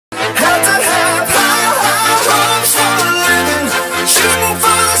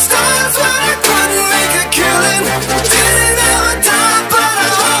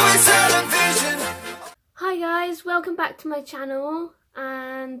to my channel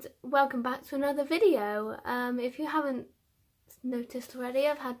and welcome back to another video. If you haven't noticed already,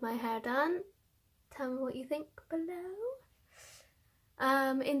 I've had my hair done. Tell me what you think below.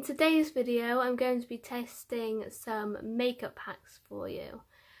 In today's video I'm going to be testing some makeup hacks for you,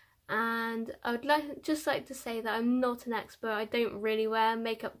 and I would just like to say that I'm not an expert. I don't really wear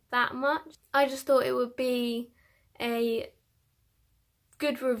makeup that much. I just thought it would be a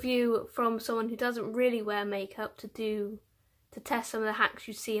good review from someone who doesn't really wear makeup to test some of the hacks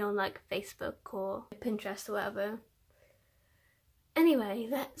you see on like Facebook or Pinterest or whatever. Anyway,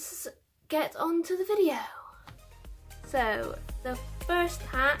 let's get on to the video. So the first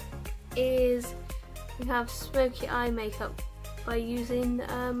hack is you have smoky eye makeup by using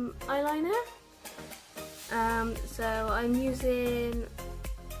eyeliner. So I'm using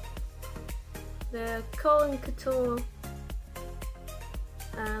the Kohl & Couture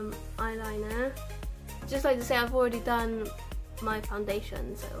eyeliner. Just like to say, I've already done my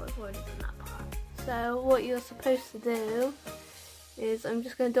foundation, so I've already done that part. So what you're supposed to do is, I'm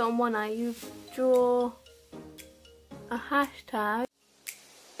just going to do it on one eye. You draw a hashtag.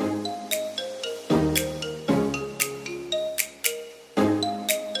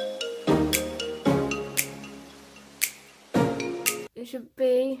 It should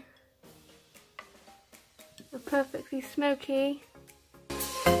be a perfectly smoky.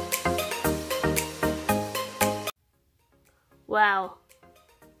 Wow,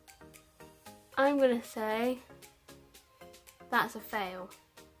 I'm gonna say that's a fail.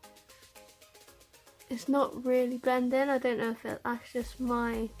 It's not really blending. I don't know if that's just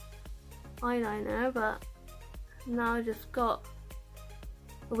my eyeliner, but now I just got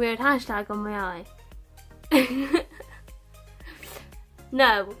a weird hashtag on my eye.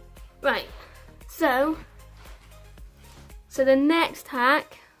 No, right. So the next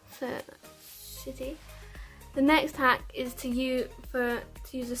hack, The next hack is to use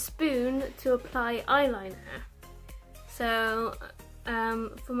a spoon to apply eyeliner. So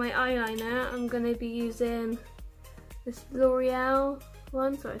for my eyeliner, I'm going to be using this L'Oreal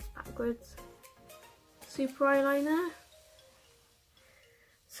one. Sorry, it's backwards. Super eyeliner.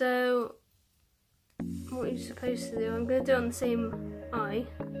 So what you're supposed to do, I'm going to do it on the same eye.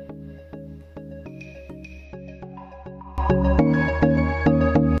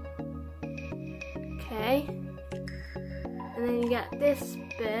 Okay. And then you get this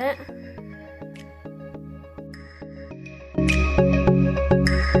bit.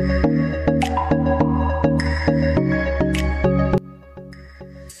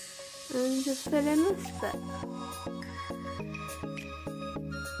 And just fill in this bit.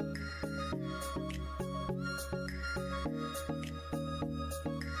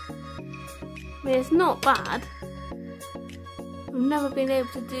 I mean, it's not bad. I've never been able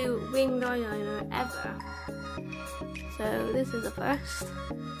to do winged eyeliner ever. So this is the first.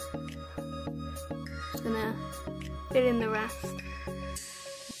 Just gonna fill in the rest.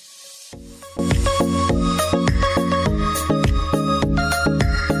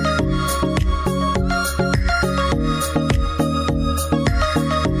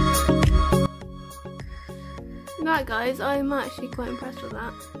 Right guys, I'm actually quite impressed with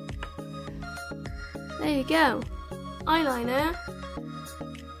that. There you go. Eyeliner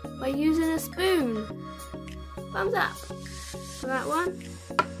by using a spoon. Thumbs up for that one.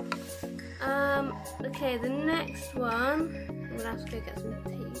 Okay, the next one, I'm gonna have to go get some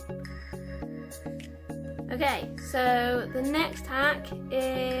tape. Okay, so the next hack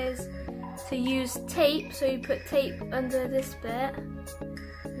is to use tape. So you put tape under this bit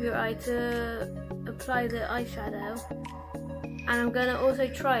of your eye to apply the eyeshadow. And I'm gonna also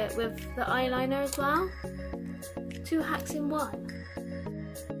try it with the eyeliner as well. 2 hacks in one.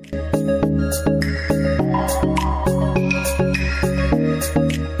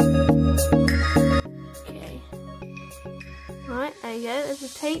 Okay. Right, there you go, there's the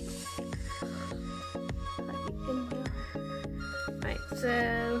tape. Right,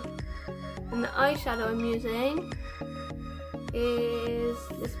 so, and the eyeshadow I'm using is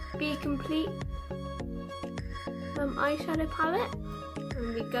this Be Complete eyeshadow palette. And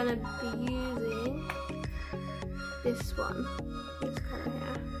we're gonna be using this one, this colour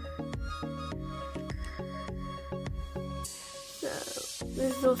here. So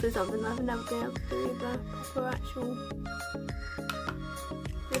this is also something I've never been able to do with a proper actual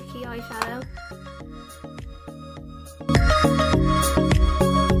Ricky eyeshadow.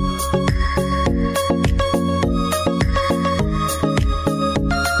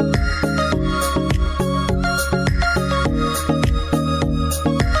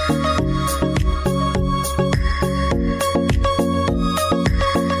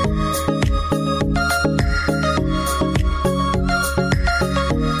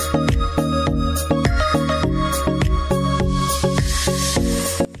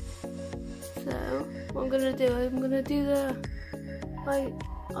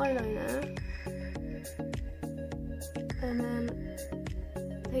 eyeliner and then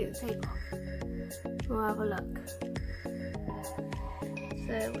take the tape off. We'll have a look.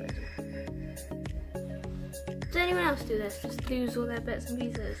 So, does anyone else do this? Just lose all their bits and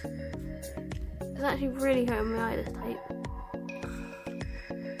pieces? It's actually really hurting my eye, this tape.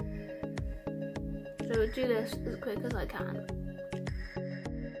 So we'll do this as quick as I can.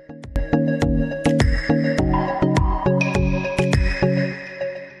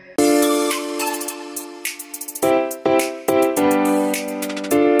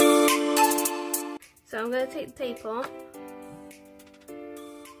 So I'm going to take the tape off.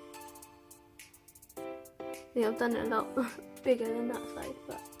 I think I've done it a lot bigger than that side,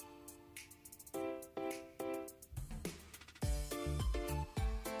 but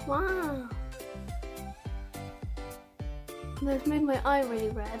wow! That's made my eye really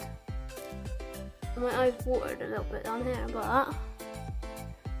red. My eye's watered a little bit down here, but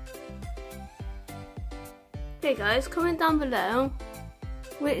okay guys, comment down below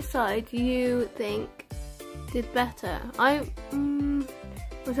which side you think did better. I've done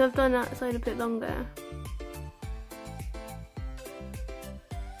that side a bit longer.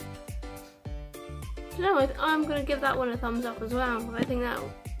 No, I'm going to give that one a thumbs up as well. I think that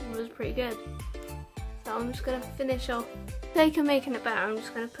was pretty good. So I'm just going to finish off. For the sake of making it better, I'm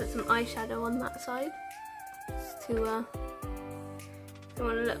just going to put some eyeshadow on that side. Just to, don't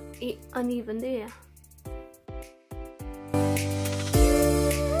want to look uneven, do you?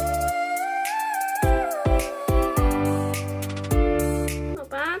 Not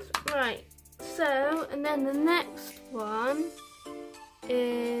bad. Right, so, and then the next one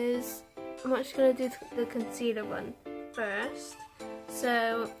is, I'm actually going to do the concealer one first.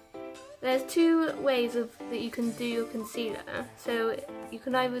 So there's two ways that you can do your concealer. So you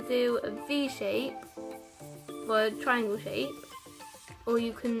can either do a V shape or a triangle shape, or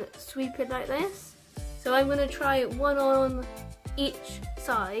you can sweep it like this. So I'm going to try one on each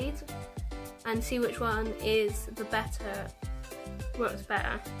side and see which one is the better, works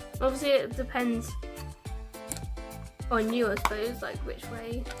better. Obviously it depends on you, I suppose, like which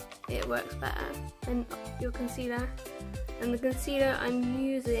way it works better than your concealer. And the concealer I'm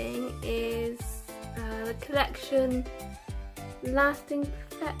using is the Collection Lasting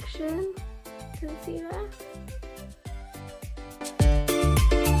Perfection concealer.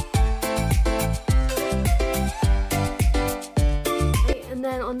 Okay, and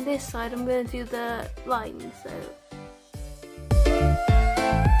then on this side I'm going to do the lines.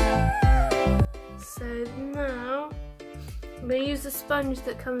 So now I'm going to use the sponge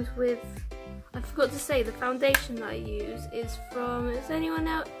that comes with, I forgot to say, the foundation that I use is from, has anyone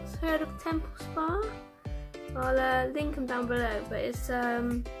else heard of Temple Spa? I'll link them down below, but it's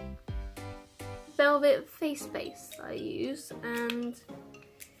Velvet Face Base that I use, and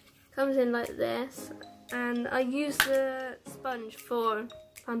comes in like this, and I use the sponge for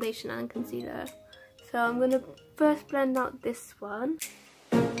foundation and concealer. So I'm going to first blend out this one.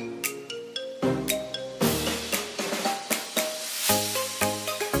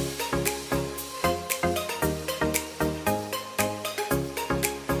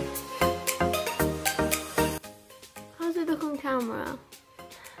 Camera.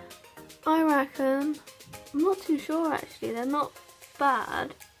 I reckon, I'm not too sure actually, they're not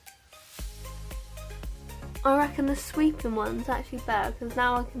bad. I reckon the sweeping one's actually better because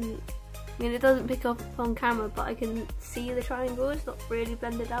now I mean it doesn't pick up on camera, but I can see the triangle, it's not really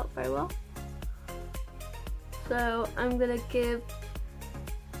blended out very well. So I'm going to give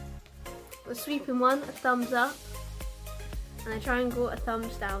the sweeping one a thumbs up and the triangle a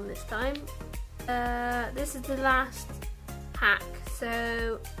thumbs down this time. This is the last hack.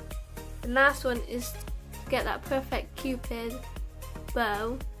 So the last one is to get that perfect Cupid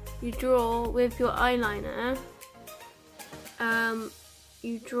bow. You draw with your eyeliner,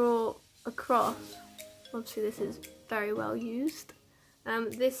 you draw across. Obviously this is very well used.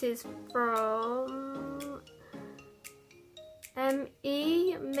 This is from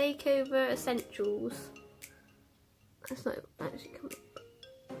ME Makeover Essentials. That's not actually coming up.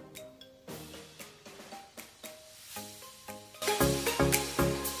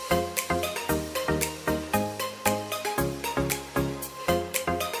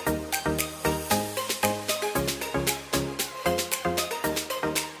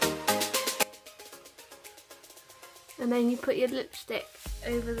 And then you put your lipstick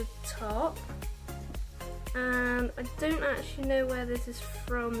over the top. And I don't actually know where this is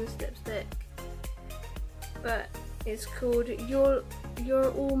from, this lipstick, but it's called You're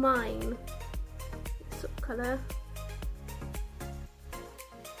All Mine, this sort of colour.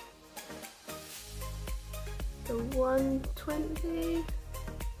 So 120.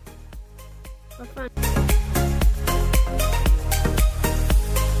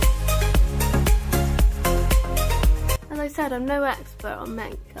 As I said, I'm no expert on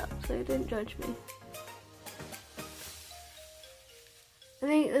makeup, so don't judge me. I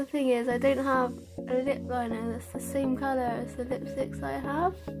think the thing is, I don't have a lip liner that's the same colour as the lipsticks I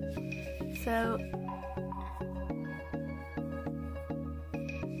have. So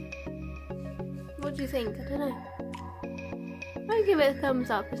what do you think? I don't know. I'll give it a thumbs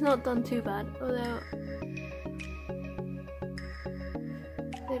up. It's not done too bad, although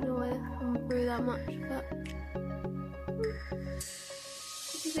I don't know why it's come through that much, but what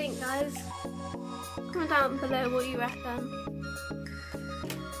do you think, guys? Comment down below what you reckon.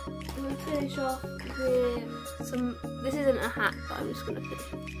 I'm going to finish off with some, this isn't a hat, but I'm just going to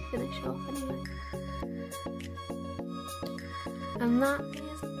finish off anyway. And that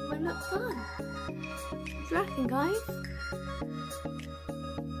is my look done. What do you reckon, guys?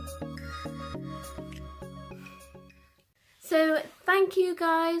 So thank you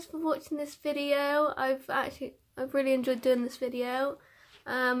guys for watching this video. I've really enjoyed doing this video.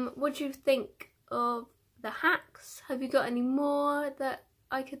 What do you think of the hacks? Have you got any more that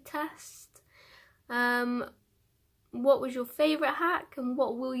I could test? What was your favourite hack and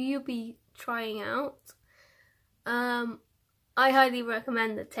what will you be trying out? I highly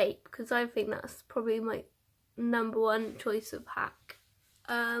recommend the tape because I think that's probably my #1 choice of hack.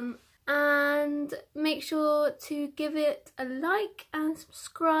 And make sure to give it a like and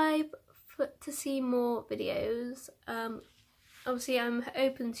subscribe to see more videos. Obviously I'm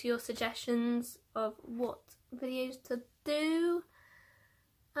open to your suggestions of what videos to do.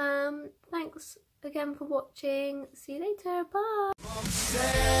 Thanks again for watching. See you later.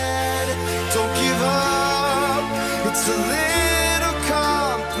 Bye.